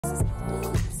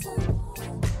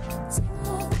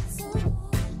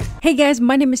Hey guys,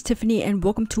 my name is Tiffany and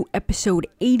welcome to episode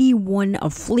 81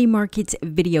 of Flea Market's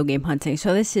video game hunting.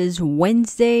 So this is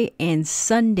Wednesday and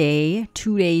Sunday,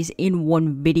 2 days in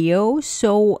one video.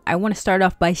 So I want to start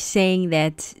off by saying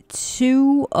that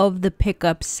two of the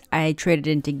pickups I traded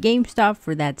into GameStop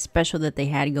for that special that they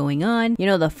had going on. You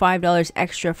know, the $5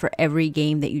 extra for every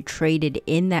game that you traded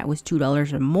in, that was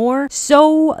 $2 or more.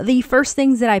 So the first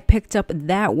things that I picked up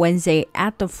that Wednesday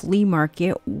at the flea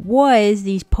market was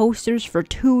these posters for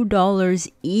 $2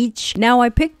 each. Now I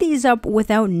picked these up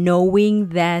without knowing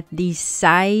that the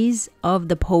size of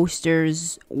the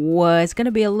posters was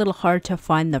gonna be a little hard to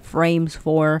find the frames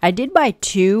for. I did buy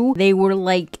two. They were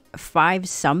like $5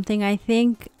 something, I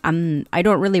think. I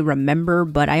don't really remember,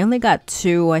 but I only got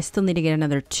two. I still need to get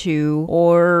another two,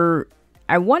 or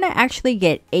I want to actually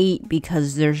get 8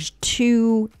 because there's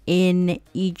 2 in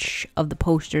each of the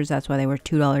posters. That's why they were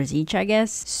 $2 each, I guess.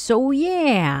 So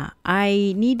yeah,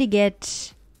 I need to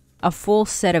get a full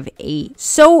set of 8.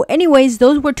 So anyways,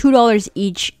 those were $2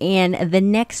 each, and the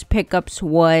next pickups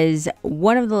was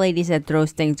one of the ladies that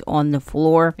throws things on the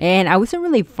floor, and I wasn't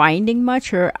really finding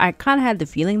much, or I kind of had the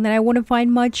feeling that I wouldn't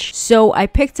find much. So I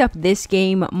picked up this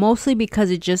game mostly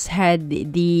because it just had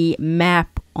the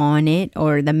map on it,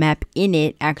 or the map in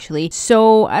it actually.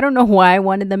 So I don't know why I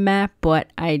wanted the map, but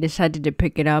I decided to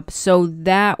pick it up. So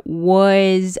that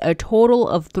was a total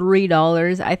of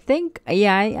 $3. I think,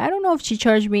 yeah, I don't know if she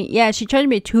charged me. Yeah, she charged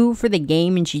me 2 for the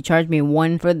game and she charged me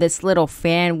 1 for this little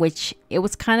fan, which it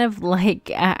was kind of like,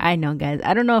 I know guys,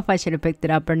 I don't know if I should have picked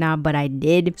it up or not, but I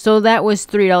did. So that was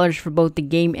 $3 for both the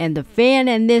game and the fan,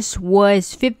 and this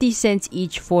was 50 cents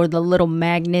each for the little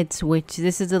magnets, which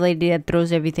this is the lady that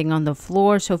throws everything on the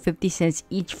floor. So 50 cents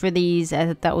each for these. I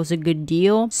thought that was a good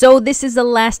deal. So this is the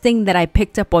last thing that I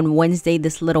picked up on Wednesday,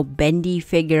 this little bendy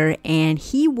figure, and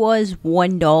he was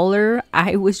 $1.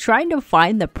 I was trying to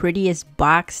find the prettiest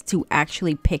box to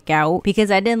actually pick out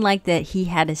because I didn't like that he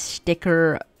had a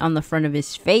sticker on the front of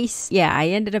his face. Yeah, I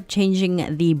ended up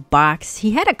changing the box.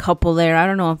 He had a couple there. I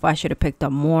don't know if I should have picked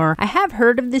up more. I have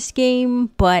heard of this game,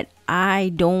 but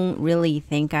I don't really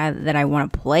think that I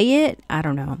want to play it. I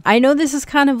don't know. I know this is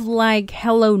kind of like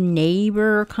Hello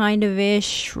Neighbor kind of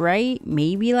ish, right?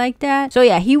 Maybe like that. So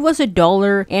yeah, he was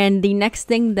 $1. And the next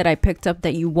thing that I picked up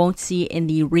that you won't see in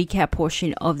the recap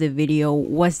portion of the video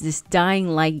was this Dying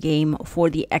Light game for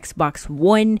the Xbox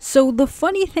One. So the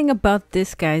funny thing about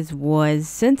this, guys, was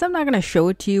since I'm not going to show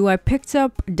it to you, I picked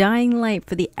up Dying Light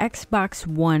for the Xbox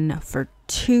One for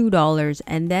 $2,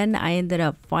 and then I ended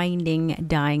up finding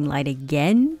Dying Light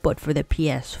again, but for the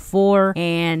PS4,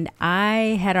 and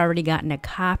I had already gotten a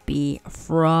copy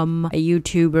from a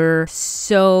YouTuber,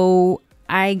 so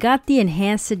I got the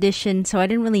enhanced edition, so I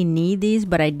didn't really need these,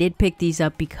 but I did pick these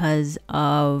up because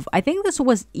of, I think this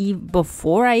was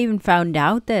before I even found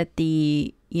out that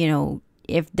the, you know,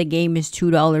 if the game is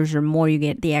 $2 or more, you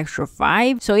get the extra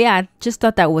 5. So yeah, I just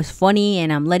thought that was funny,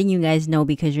 and I'm letting you guys know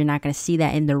because you're not going to see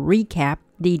that in the recap,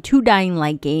 the 2 Dying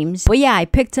Light games. But yeah, I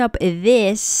picked up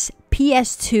this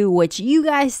PS2, which you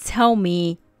guys tell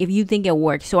me if you think it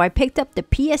works. So I picked up the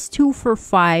PS2 for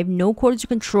 $5, no cords or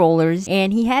controllers,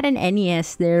 and he had an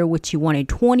NES there, which he wanted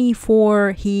 $20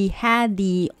 for. He had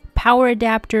the power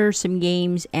adapter, some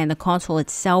games, and the console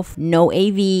itself, no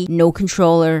AV, no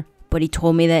controller. But he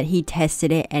told me that he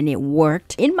tested it and it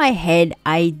worked. In my head,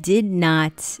 I did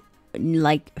not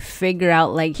like figure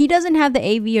out, like, he doesn't have the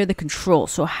AV or the control,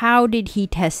 so how did he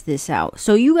test this out?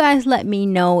 So you guys let me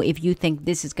know if you think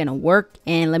this is gonna work,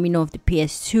 and let me know if the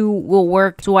PS2 will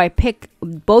work. So I picked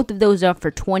both of those up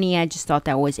for $20. I just thought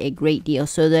that was a great deal.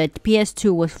 So the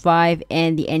PS2 was $5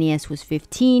 and the NES was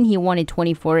 $15. He wanted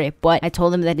 $20 for it, but I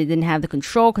told him that it didn't have the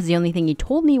control because the only thing he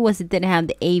told me was it didn't have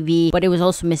the AV, but it was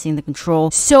also missing the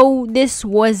control. So this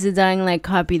was the Dying Light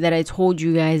copy that I told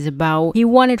you guys about. He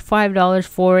wanted $5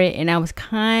 for it, and I was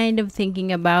kind of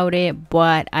thinking about it,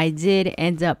 but I did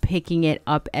end up picking it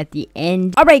up at the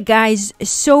end. Alright guys,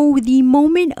 so the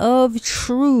moment of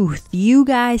truth. You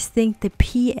guys think the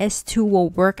PS2 will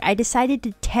work? I decided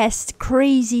to test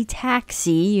Crazy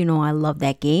Taxi. You know I love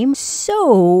that game.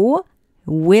 So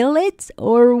will it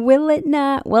or will it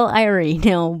not? Well, I already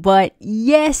know, but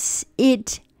yes,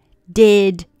 it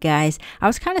did, guys. I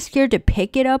was kind of scared to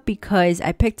pick it up because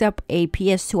I picked up a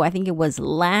PS2, I think it was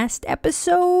last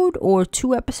episode or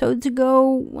 2 episodes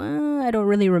ago. I don't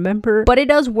really remember, but it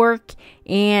does work.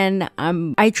 And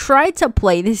I tried to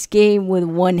play this game with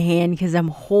one hand because I'm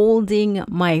holding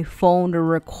my phone to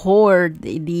record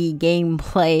the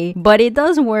gameplay, but it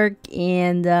does work,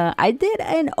 and I did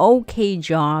an okay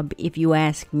job if you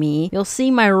ask me. You'll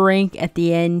see my rank at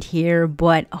the end here,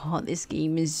 but oh, this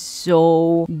game is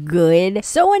so good.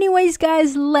 So So anyways,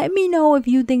 guys, let me know if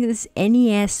you think this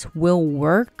NES will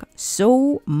work.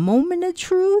 So, moment of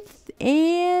truth,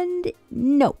 and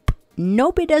nope.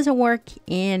 Nope, it doesn't work,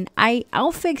 and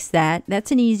I'll fix that.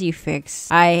 That's an easy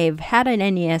fix. I've had an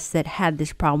NES that had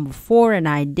this problem before, and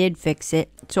I did fix it.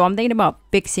 So I'm thinking about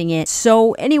fixing it.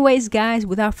 So anyways, guys,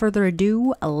 without further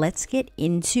ado, let's get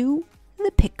into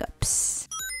the pickups.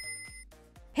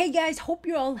 Hey guys, hope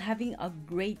you're all having a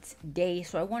great day.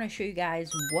 So I want to show you guys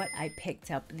what I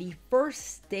picked up. The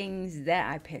first things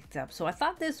that I picked up. So I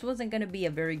thought this wasn't going to be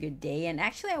a very good day. And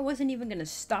actually I wasn't even going to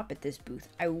stop at this booth.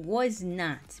 I was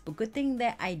not. But good thing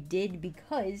that I did,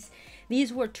 because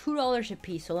these were $2 a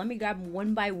piece. So let me grab them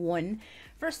one by one.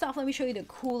 First off, let me show you the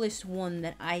coolest one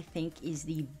that I think is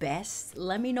the best.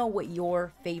 Let me know what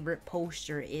your favorite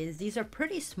poster is. These are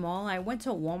pretty small. I went to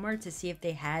Walmart to see if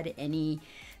they had any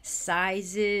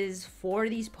sizes for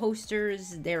these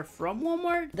posters. They're from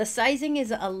Walmart. The sizing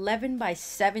is 11 by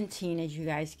 17, as you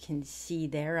guys can see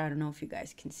there. I don't know if you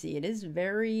guys can see. It is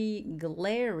very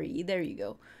glary. There you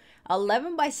go.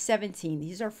 11 by 17.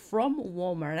 These are from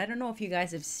Walmart. I don't know if you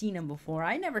guys have seen them before.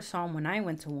 I never saw them when I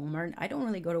went to Walmart. I don't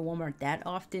really go to Walmart that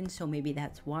often, so maybe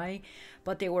that's why.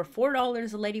 But they were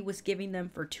 $4. The lady was giving them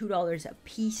for $2 a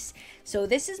piece. So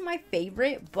this is my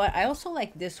favorite, but I also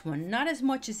like this one. Not as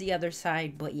much as the other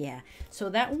side, but yeah. So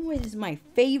that one was my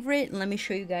favorite. Let me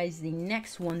show you guys the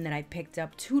next one that I picked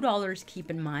up. $2, keep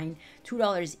in mind.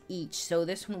 $2 each. So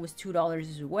this one was $2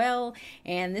 as well.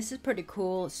 And this is pretty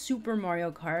cool. Super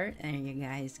Mario Kart. There you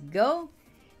guys go.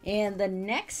 And the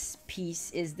next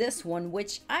piece is this one,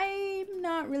 which I'm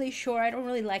not really sure. I don't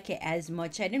really like it as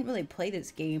much. I didn't really play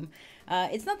this game.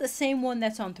 It's not the same one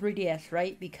that's on 3DS,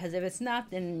 right? Because if it's not,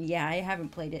 then yeah, I haven't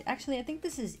played it. Actually, I think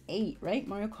this is 8, right?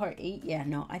 Mario Kart 8? Yeah,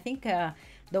 no. I think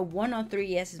the one on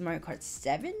 3DS is Mario Kart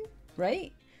 7,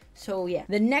 right? So yeah,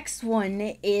 the next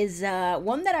one is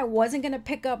one that I wasn't gonna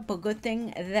pick up, but good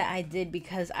thing that I did,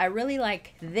 because I really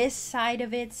like this side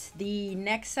of it. The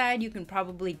next side, you can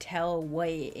probably tell what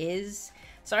it is.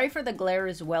 Sorry for the glare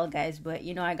as well, guys, but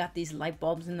you know, I got these light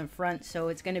bulbs in the front, so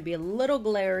it's gonna be a little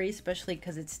glary, especially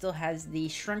because it still has the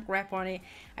shrink wrap on it.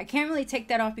 I can't really take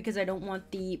that off because I don't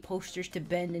want the posters to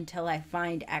bend until I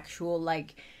find actual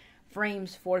like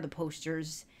frames for the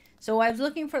posters. So I was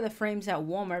looking for the frames at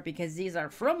Walmart because these are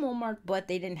from Walmart, but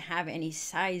they didn't have any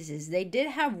sizes. They did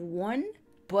have one,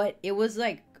 but it was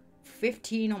like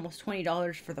 $15, almost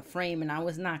 $20 for the frame, and I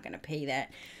was not going to pay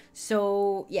that.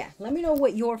 So yeah, let me know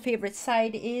what your favorite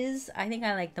side is. I think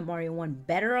I like the Mario one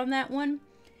better on that one.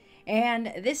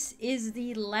 And this is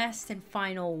the last and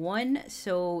final one.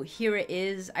 So here it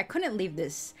is. I couldn't leave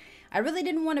this. I really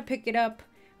didn't want to pick it up,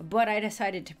 but I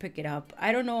decided to pick it up.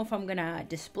 I don't know if I'm gonna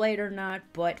display it or not,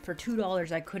 but for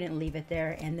 $2 I couldn't leave it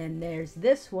there. And then there's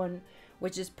this one,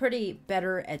 which is pretty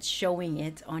better at showing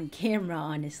it on camera,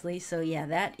 honestly. So yeah,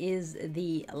 that is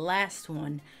the last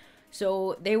one.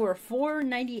 So they were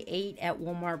 $4.98 at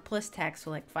Walmart plus tax, so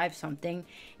like 5 something,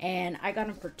 and I got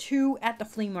them for $2 at the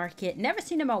flea market. Never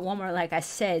seen them at Walmart, like I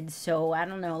said, so I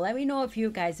don't know. Let me know if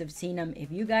you guys have seen them. If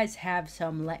you guys have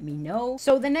some, let me know.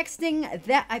 So the next thing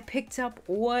that I picked up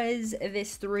was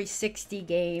this 360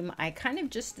 game. I kind of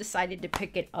just decided to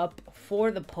pick it up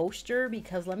for the poster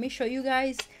because let me show you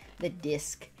guys the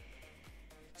disc.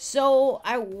 So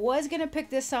I was gonna pick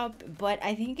this up, but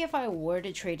I think if I were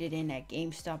to trade it in at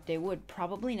GameStop, they would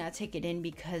probably not take it in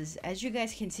because as you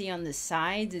guys can see on the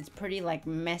sides, it's pretty like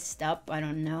messed up. I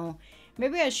don't know.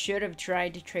 Maybe I should have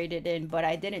tried to trade it in, but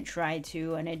I didn't try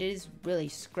to, and it is really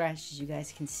scratched, as you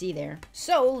guys can see there.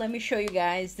 So let me show you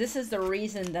guys. This is the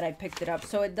reason that I picked it up.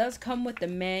 So it does come with the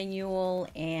manual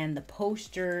and the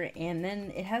poster, and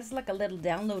then it has like a little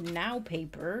download now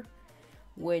paper,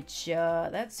 which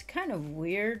that's kind of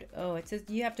weird. Oh, it says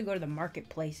you have to go to the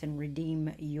marketplace and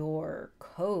redeem your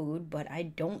code, but I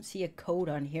don't see a code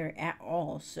on here at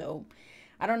all, so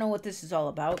I don't know what this is all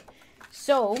about.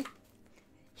 So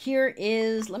here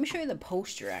is, let me show you the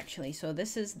poster actually. So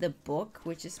this is the book,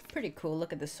 which is pretty cool.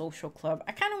 Look at the social club.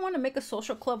 I kind of want to make a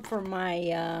social club for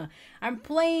my I'm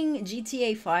playing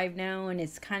GTA 5 now, and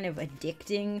it's kind of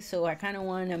addicting, so I kind of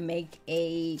want to make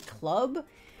a club.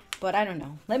 But I don't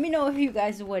know. Let me know if you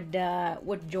guys would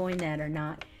join that or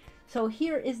not. So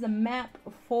here is the map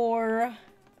for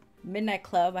Midnight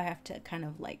Club. I have to kind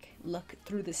of like look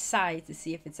through the sides to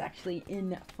see if it's actually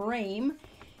in frame.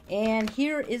 And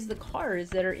here is the cars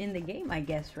that are in the game, I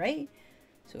guess, right?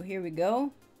 So here we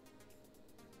go.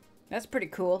 That's pretty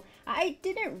cool. I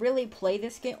didn't really play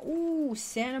this game. Ooh,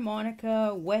 Santa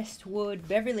Monica, Westwood,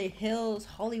 Beverly Hills,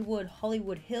 Hollywood,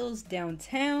 Hollywood Hills,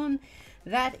 downtown.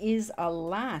 That is a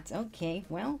lot. Okay,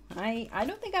 well, I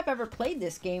don't think I've ever played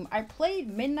this game. I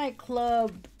played Midnight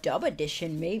Club Dub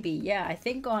Edition, maybe. Yeah, I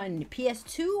think on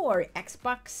PS2 or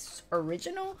Xbox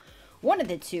Original. One of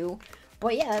the two.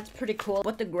 But yeah, that's pretty cool.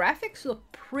 But the graphics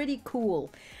look pretty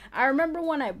cool. I remember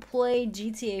when I played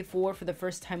GTA 4 for the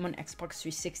first time on Xbox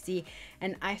 360,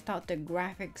 and I thought the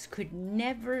graphics could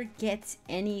never get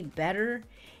any better.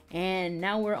 And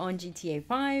now we're on GTA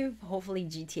 5. Hopefully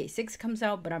GTA 6 comes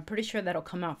out, but I'm pretty sure that'll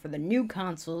come out for the new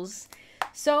consoles.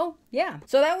 So, yeah.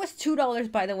 So that was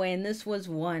 $2, by the way, and this was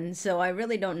 $1. So I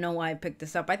really don't know why I picked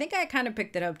this up. I think I kind of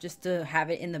picked it up just to have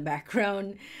it in the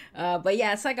background. But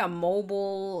yeah, it's like a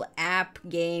mobile app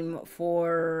game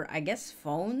for, I guess,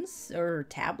 phones or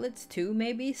tablets too,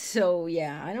 maybe. So,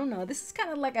 yeah, I don't know. This is kind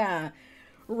of like a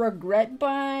regret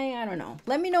buy. I don't know.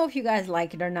 Let me know if you guys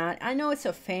like it or not. I know it's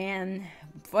a fan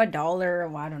for $1.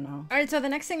 Well, I don't know. All right, so the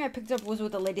next thing I picked up was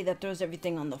with a lady that throws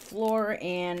everything on the floor,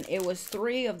 and it was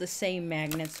 3 of the same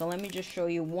magnets. So let me just show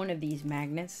you one of these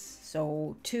magnets.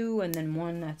 So 2 and then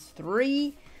 1, that's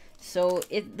 3. So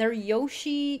they're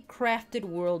Yoshi Crafted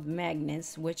World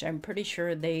magnets, which I'm pretty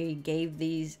sure they gave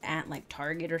these at like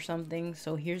Target or something.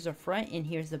 So here's the front and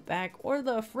here's the back, or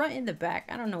the front and the back.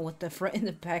 I don't know what the front and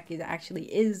the back actually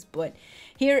is, but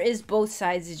here is both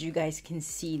sides, as you guys can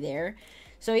see there.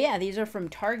 So yeah, these are from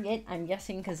Target, I'm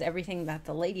guessing, because everything that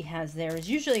the lady has there is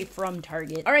usually from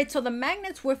Target. All right, so the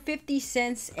magnets were 50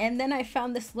 cents, and then I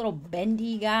found this little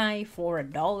bendy guy for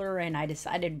 $1, and I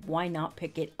decided why not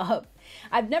pick it up.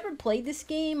 I've never played this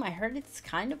game. I heard it's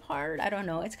kind of hard. I don't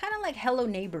know. It's kind of like Hello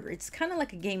Neighbor. It's kind of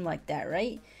like a game like that,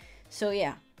 right? So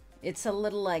yeah, it's a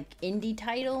little like indie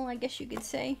title, I guess you could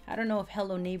say. I don't know if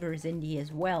Hello Neighbor is indie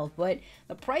as well, but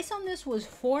the price on this was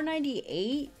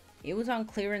 $4.98. It was on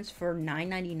clearance for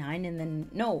 $9.99, and then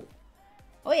no,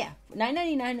 oh yeah,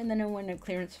 $9.99, and then it went on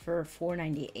clearance for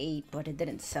 $4.98, but it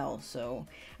didn't sell. So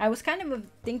I was kind of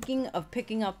thinking of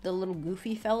picking up the little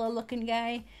goofy fella looking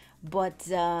guy, but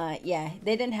yeah,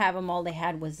 they didn't have him. All they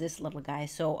had was this little guy.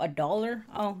 So $1.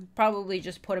 I'll probably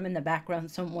just put him in the background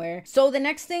somewhere. So the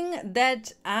next thing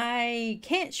that I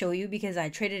can't show you, because I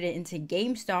traded it into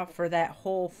GameStop for that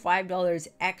whole $5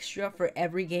 extra for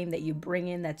every game that you bring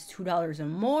in that's $2 or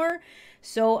more.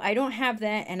 So I don't have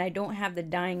that, and I don't have the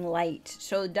Dying Light.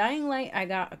 So Dying Light, I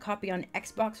got a copy on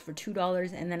Xbox for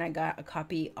 $2, and then I got a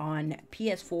copy on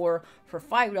PS4 for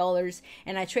 $5,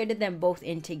 and I traded them both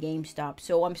into GameStop.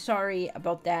 So I'm sorry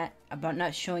about that, about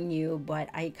not showing you, but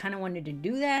I kind of wanted to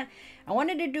do that. I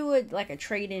wanted to do it like a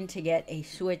trade-in to get a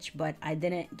Switch, but I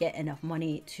didn't get enough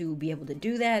money to be able to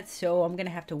do that, so I'm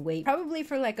gonna have to wait. Probably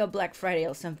for like a Black Friday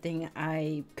or something,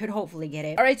 I could hopefully get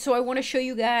it. Alright, so I want to show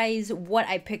you guys what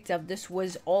I picked up. This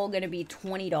was all gonna be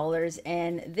 $20,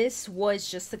 and this was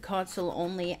just the console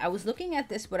only. I was looking at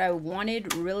this, but I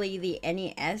wanted really the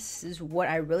NES is what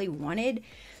I really wanted.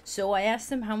 So I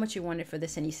asked him how much he wanted for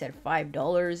this, and he said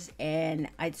 $5, and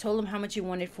I told him how much he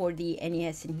wanted for the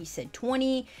NES, and he said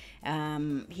 $20.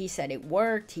 He said it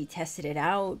worked, he tested it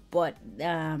out, but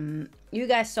you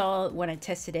guys saw when I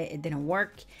tested it, it didn't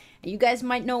work. You guys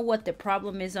might know what the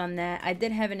problem is on that. I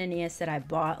did have an NES that I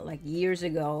bought like years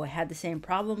ago. It had the same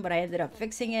problem, but I ended up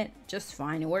fixing it just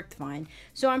fine. It worked fine.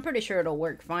 So I'm pretty sure it'll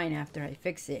work fine after I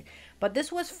fix it. But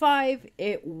this was $5.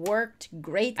 It worked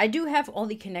great. I do have all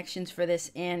the connections for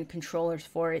this and controllers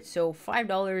for it. So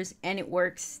 $5 and it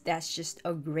works. That's just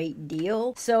a great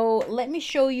deal. So let me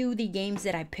show you the games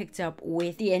that I picked up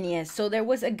with the NES. So there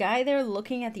was a guy there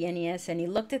looking at the NES, and he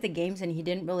looked at the games and he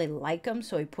didn't really like them.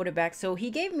 So he put it back. So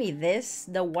he gave me this.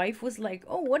 The wife was like,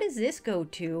 oh, what does this go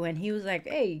to? And he was like,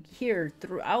 hey, here,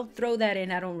 I'll throw that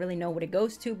in. I don't really know what it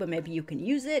goes to, but maybe you can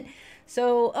use it.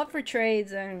 So up for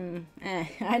trades, I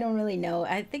don't really know.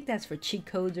 I think that's for cheat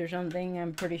codes or something,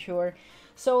 I'm pretty sure.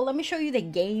 So let me show you the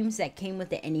games that came with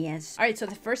the NES. Alright, so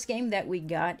the first game that we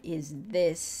got is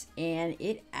this, and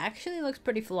it actually looks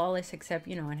pretty flawless, except,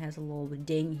 you know, it has a little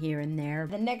ding here and there.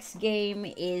 The next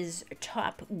game is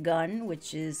Top Gun,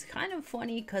 which is kind of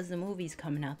funny because the movie's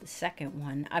coming out, the second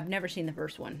one. I've never seen the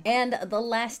first one. And the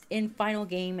last and final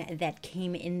game that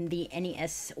came in the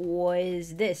NES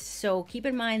was this. So keep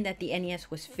in mind that the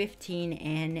NES was $15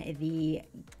 and the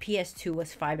PS2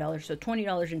 was $5, so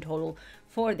 $20 in total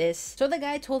for this. So the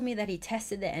guy told me that he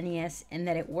tested the NES and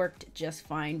that it worked just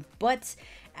fine, but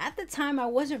at the time I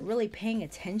wasn't really paying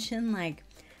attention. Like,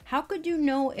 how could you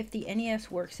know if the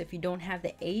NES works if you don't have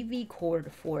the AV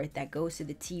cord for it that goes to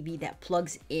the TV that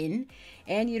plugs in,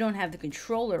 and you don't have the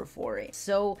controller for it?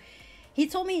 So he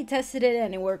told me he tested it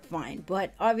and it worked fine,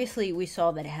 but obviously we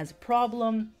saw that it has a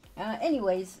problem.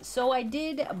 Anyways, so I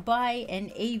did buy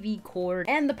an AV cord,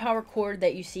 and the power cord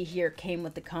that you see here came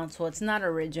with the console. It's not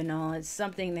original. It's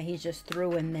something that he just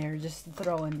threw in there, just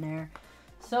throw in there.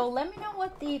 So let me know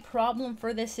what the problem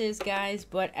for this is, guys.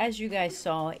 But as you guys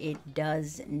saw, it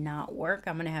does not work.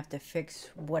 I'm gonna have to fix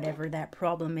whatever that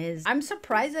problem is. I'm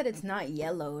surprised that it's not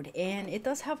yellowed, and it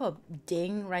does have a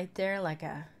ding right there, like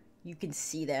you can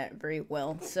see that very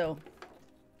well. So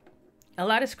a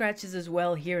lot of scratches as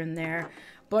well here and there,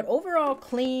 but overall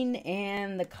clean,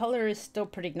 and the color is still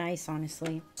pretty nice,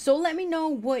 honestly. So let me know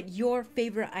what your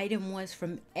favorite item was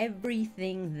from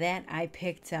everything that I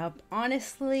picked up.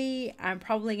 Honestly, I'm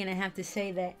probably gonna have to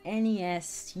say that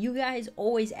NES. You guys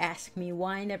always ask me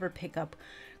why I never pick up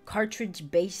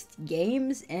cartridge-based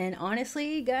games, and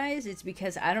honestly, guys, it's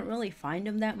because I don't really find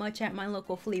them that much at my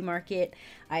local flea market.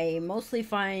 I mostly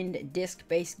find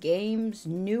disc-based games,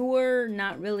 newer,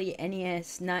 not really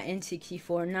NES, not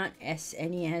N64, not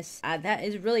SNES. That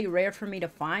is really rare for me to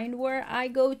find where I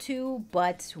go to,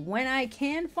 but when I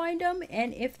can find them,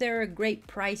 and if they're a great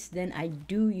price, then I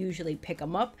do usually pick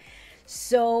them up.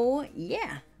 So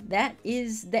yeah, that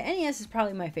is, the NES is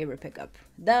probably my favorite pickup.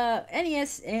 The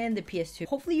NES and the PS2.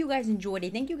 Hopefully you guys enjoyed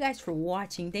it. Thank you guys for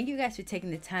watching. Thank you guys for taking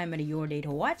the time out of your day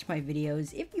to watch my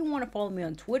videos. If you want to follow me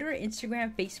on Twitter,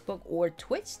 Instagram, Facebook, or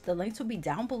Twitch, the links will be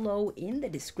down below in the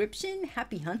description.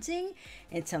 Happy hunting.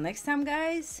 Until next time,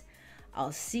 guys,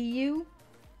 I'll see you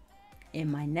in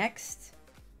my next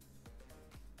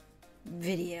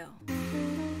video.